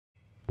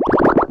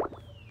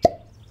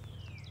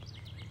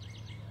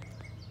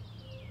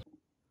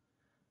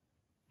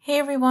Hey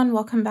everyone,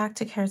 welcome back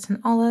to Carrots and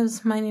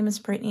Olives. My name is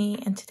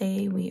Brittany and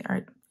today we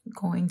are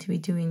going to be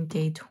doing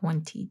day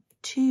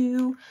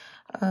 22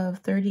 of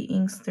 30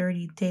 Inks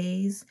 30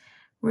 Days.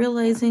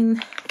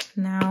 Realizing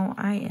now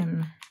I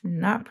am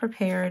not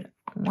prepared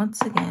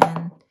once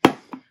again.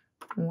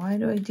 Why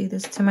do I do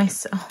this to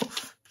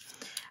myself?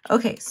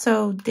 Okay,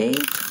 so day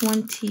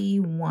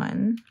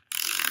 21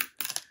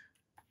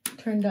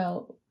 turned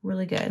out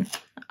really good.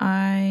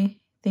 I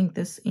think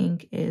this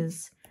ink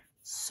is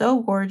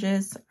so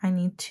gorgeous.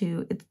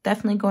 It's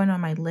definitely going on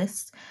my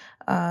list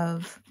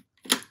of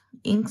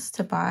inks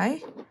to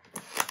buy.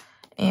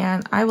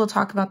 And I will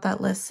talk about that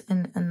list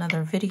in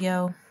another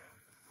video.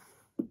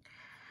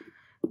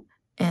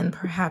 And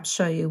perhaps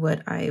show you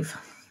what I've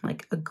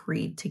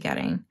agreed to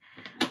getting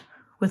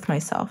with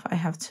myself. I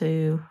have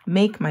to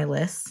make my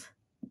list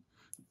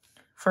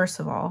first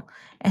of all,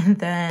 and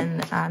then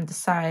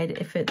decide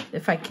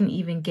if I can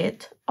even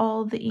get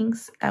all the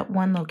inks at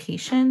one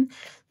location.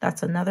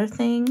 That's another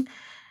thing.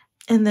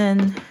 And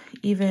then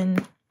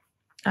even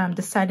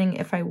deciding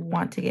if I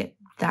want to get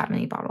that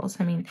many bottles.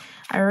 I mean,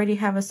 I already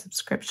have a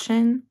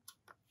subscription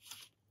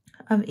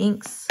of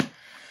inks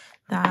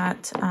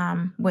that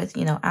with,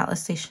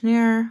 Atlas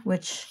Stationery,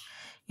 which,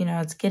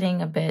 it's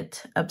getting a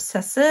bit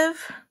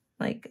obsessive.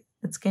 Like,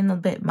 it's getting a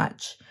bit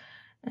much.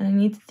 And I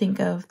need to think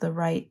of the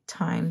right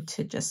time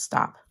to just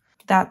stop.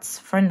 That's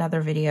for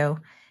another video.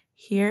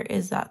 Here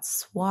is that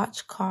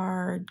swatch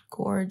card.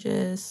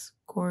 Gorgeous,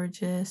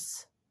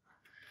 gorgeous.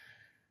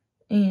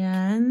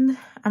 And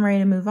I'm ready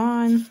to move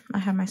on. I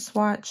have my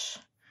swatch.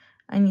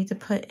 I need to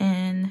put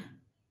in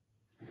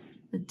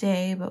the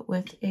day, but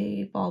with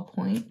a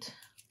ballpoint.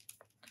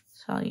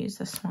 So I'll use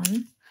this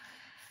one.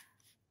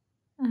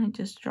 And I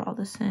just draw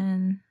this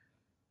in.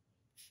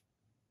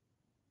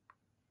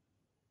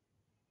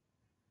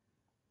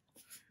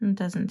 It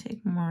doesn't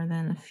take more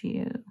than a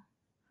few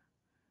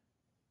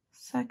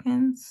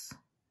seconds.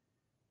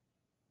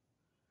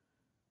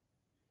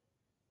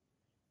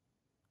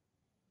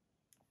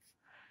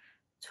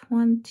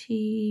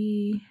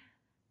 $22.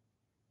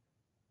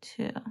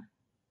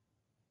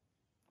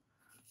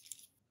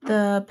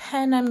 The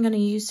pen I'm going to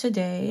use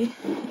today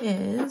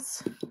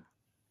is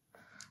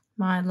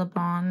my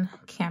Laban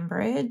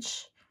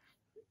Cambridge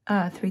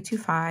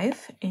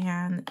 325,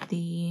 and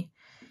the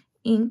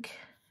ink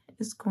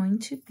is going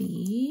to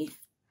be,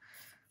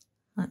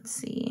 let's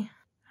see,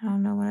 I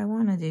don't know what I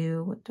want to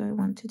do. What do I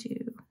want to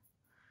do?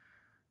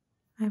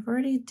 I've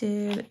already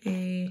did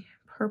a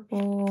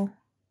purple.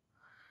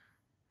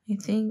 I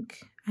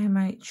think I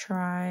might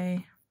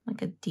try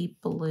like a deep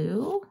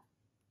blue.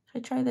 Should I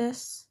try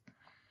this?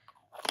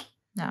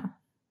 No.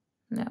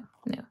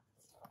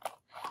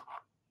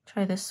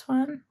 Try this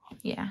one?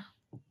 Yeah.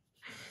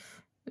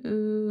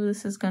 Ooh,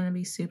 this is going to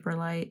be super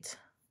light.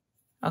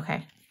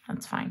 Okay,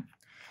 that's fine.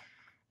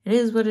 It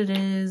is what it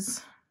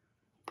is.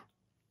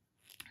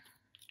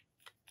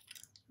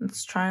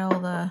 Let's try all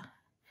the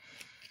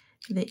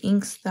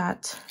inks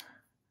that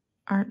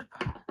aren't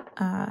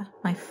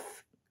my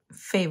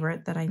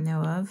favorite that I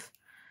know of.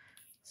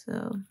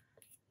 So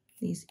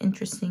these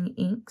interesting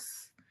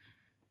inks.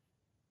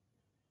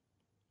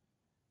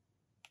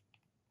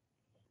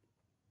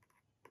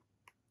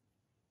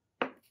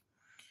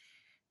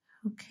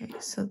 Okay,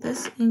 so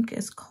this ink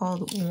is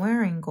called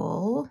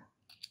Waringal.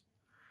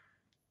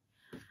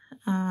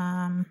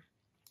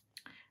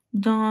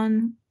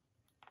 Don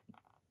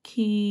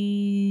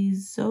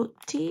Quixote,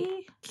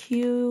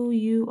 Quixote.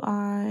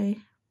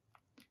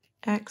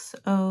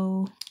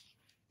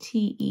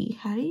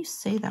 How do you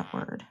say that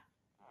word?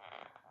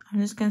 I'm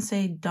just going to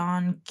say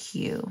Don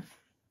Q.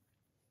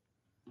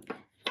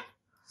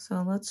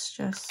 So let's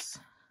just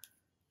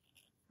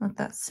let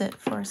that sit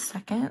for a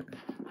second.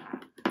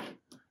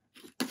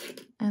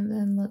 And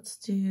then let's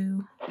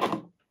do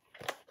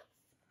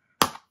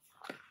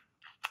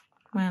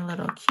my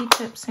little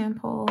Q-tip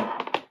sample.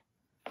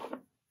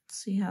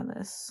 Let's see how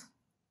this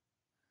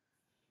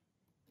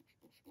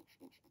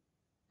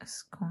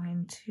is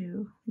going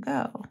to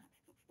go.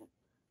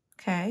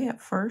 Okay,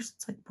 at first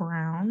it's like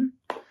brown.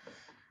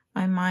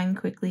 My mind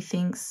quickly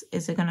thinks,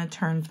 is it going to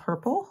turn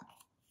purple?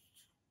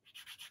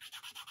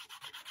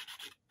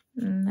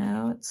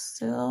 No, it's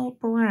still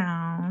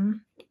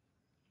brown-ish.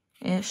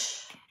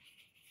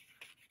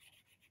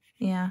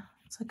 Yeah,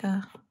 it's like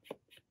a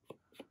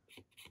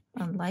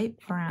light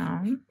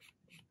brown.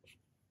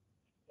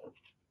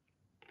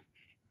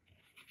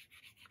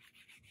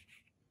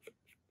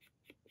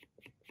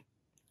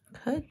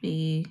 Could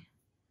be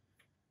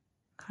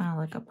kind of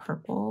like a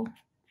purple.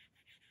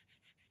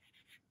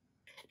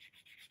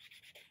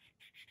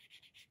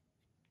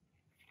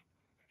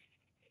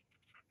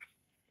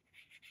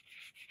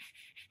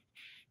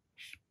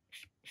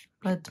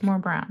 But it's more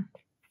brown.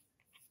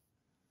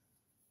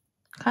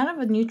 Kind of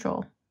a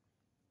neutral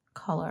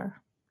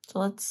color. So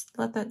let's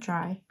let that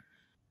dry.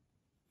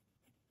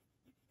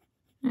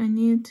 I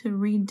need to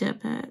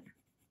re-dip it.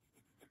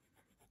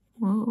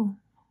 Whoa,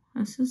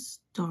 this is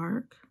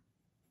dark.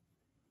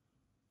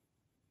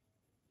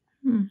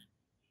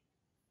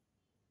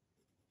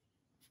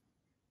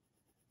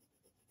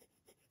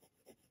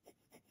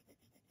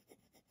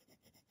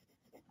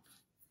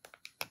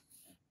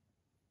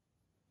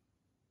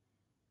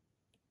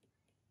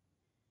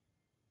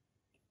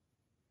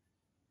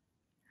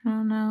 I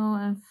don't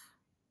know if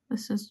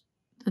this is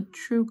the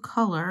true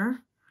color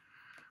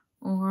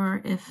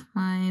or if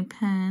my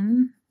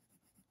pen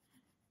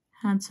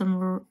had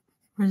some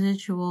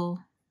residual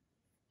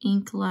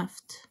ink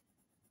left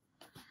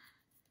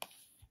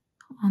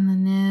on the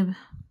nib.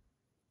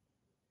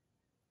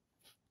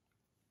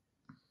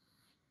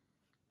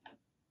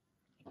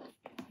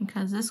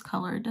 Because this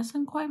color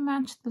doesn't quite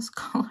match this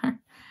color.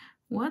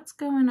 What's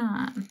going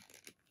on?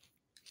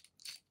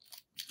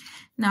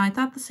 Now, I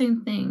thought the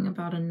same thing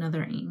about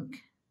another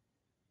ink.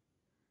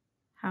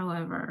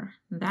 However,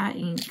 that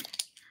ink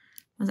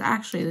was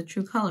actually the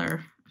true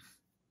color.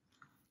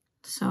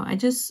 So I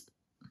just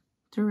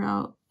threw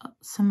out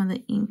some of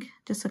the ink,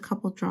 just a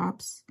couple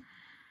drops,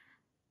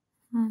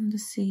 to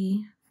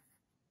see.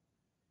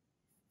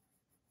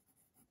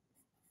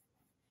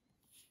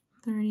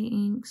 30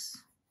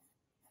 inks.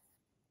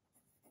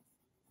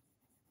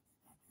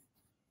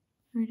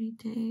 30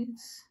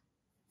 days.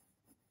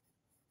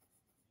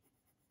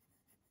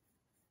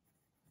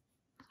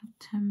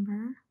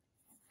 September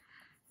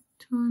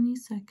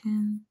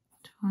 22nd,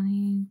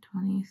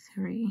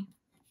 2023.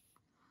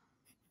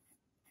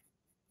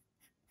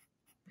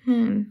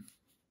 Pen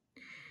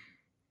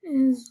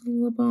is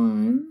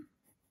Laban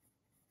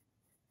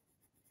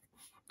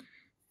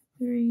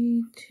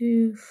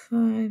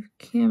 325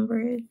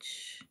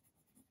 Cambridge.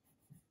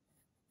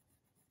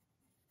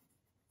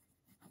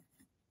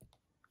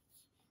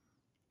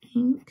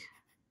 Ink.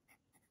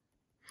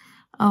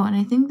 Oh, and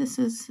I think this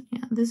is,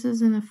 yeah, this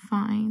is in a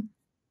fine.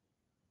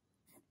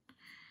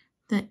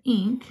 The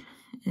ink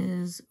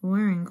is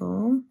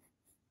Waringal.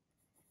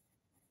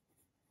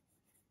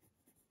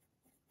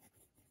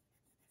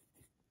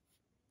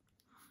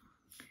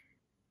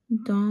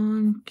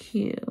 Dawn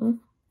Q.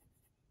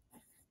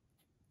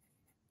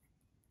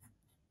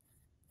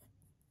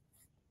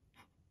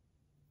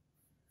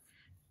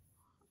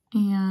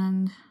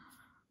 And,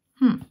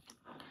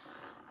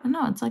 I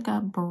know it's like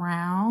a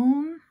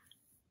brown.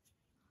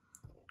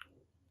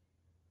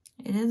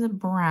 It is a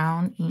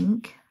brown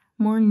ink,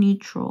 more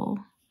neutral.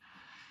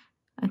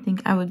 I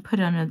think I would put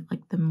it under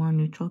like the more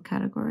neutral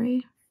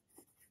category.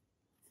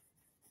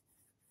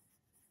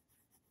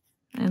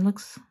 It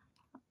looks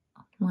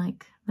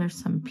like there's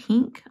some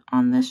pink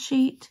on this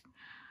sheet.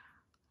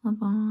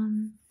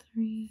 Laban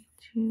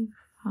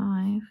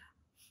 325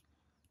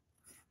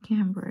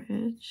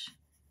 Cambridge.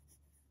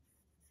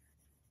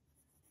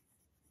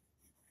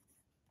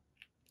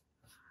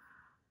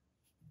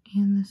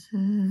 And this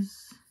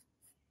is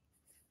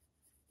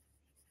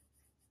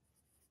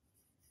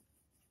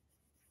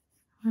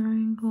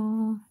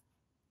Waringal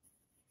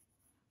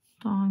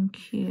Dawn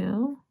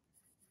Q.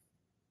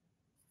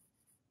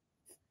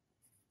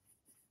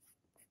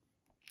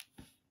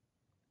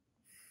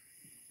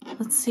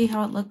 Let's see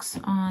how it looks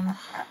on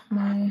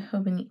my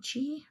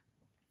Hobonichi.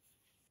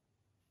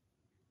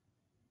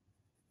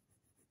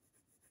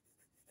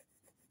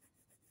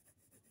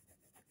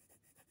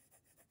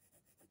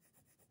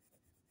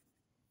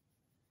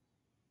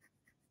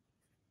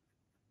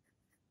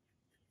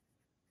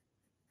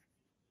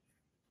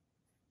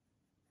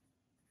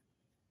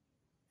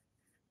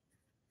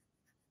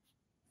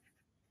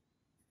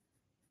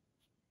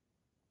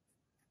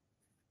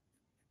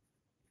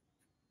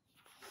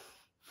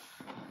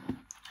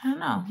 I don't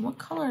know. What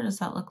color does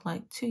that look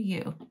like to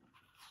you?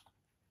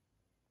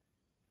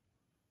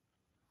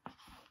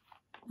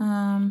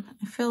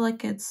 I feel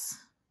like it's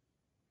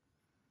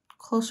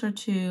closer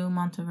to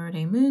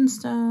Monteverde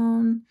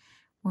Moonstone,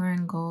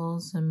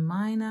 Waringal's and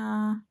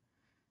Mina.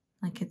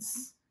 Like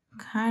it's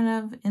kind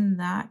of in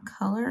that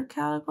color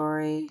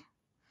category,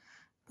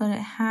 but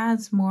it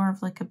has more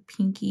of like a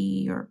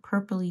pinky or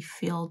purpley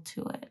feel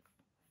to it.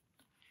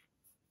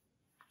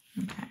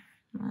 Okay,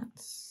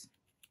 let's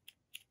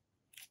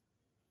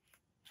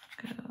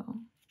go.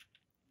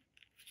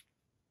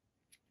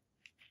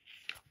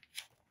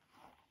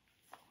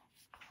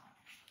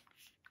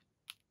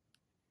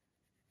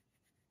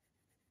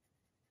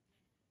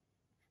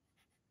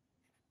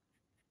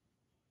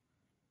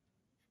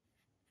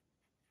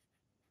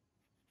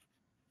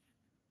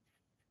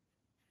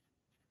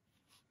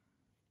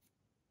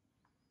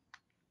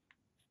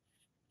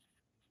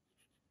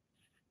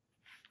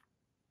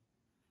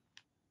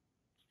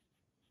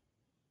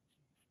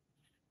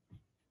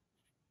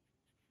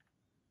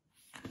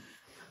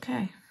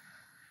 Okay.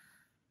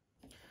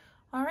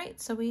 All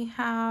right, so we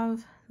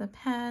have the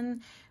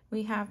pen,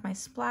 we have my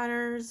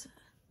splatters.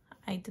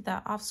 I did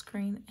that off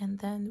screen, and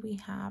then we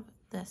have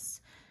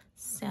this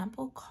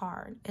sample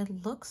card.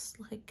 It looks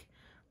like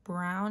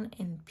brown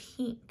and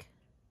pink.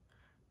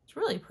 It's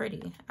really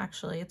pretty,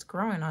 actually. It's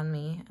growing on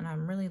me, and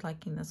I'm really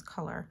liking this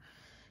color.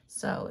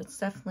 So it's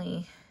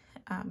definitely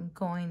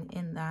going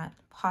in that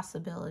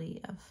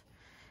possibility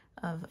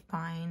of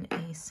buying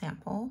a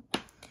sample.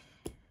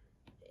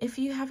 If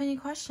you have any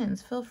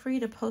questions, feel free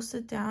to post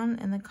it down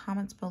in the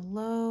comments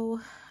below.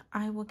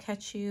 I will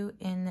catch you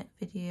in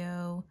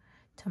video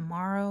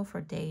tomorrow for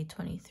day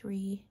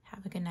 23.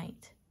 Have a good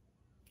night.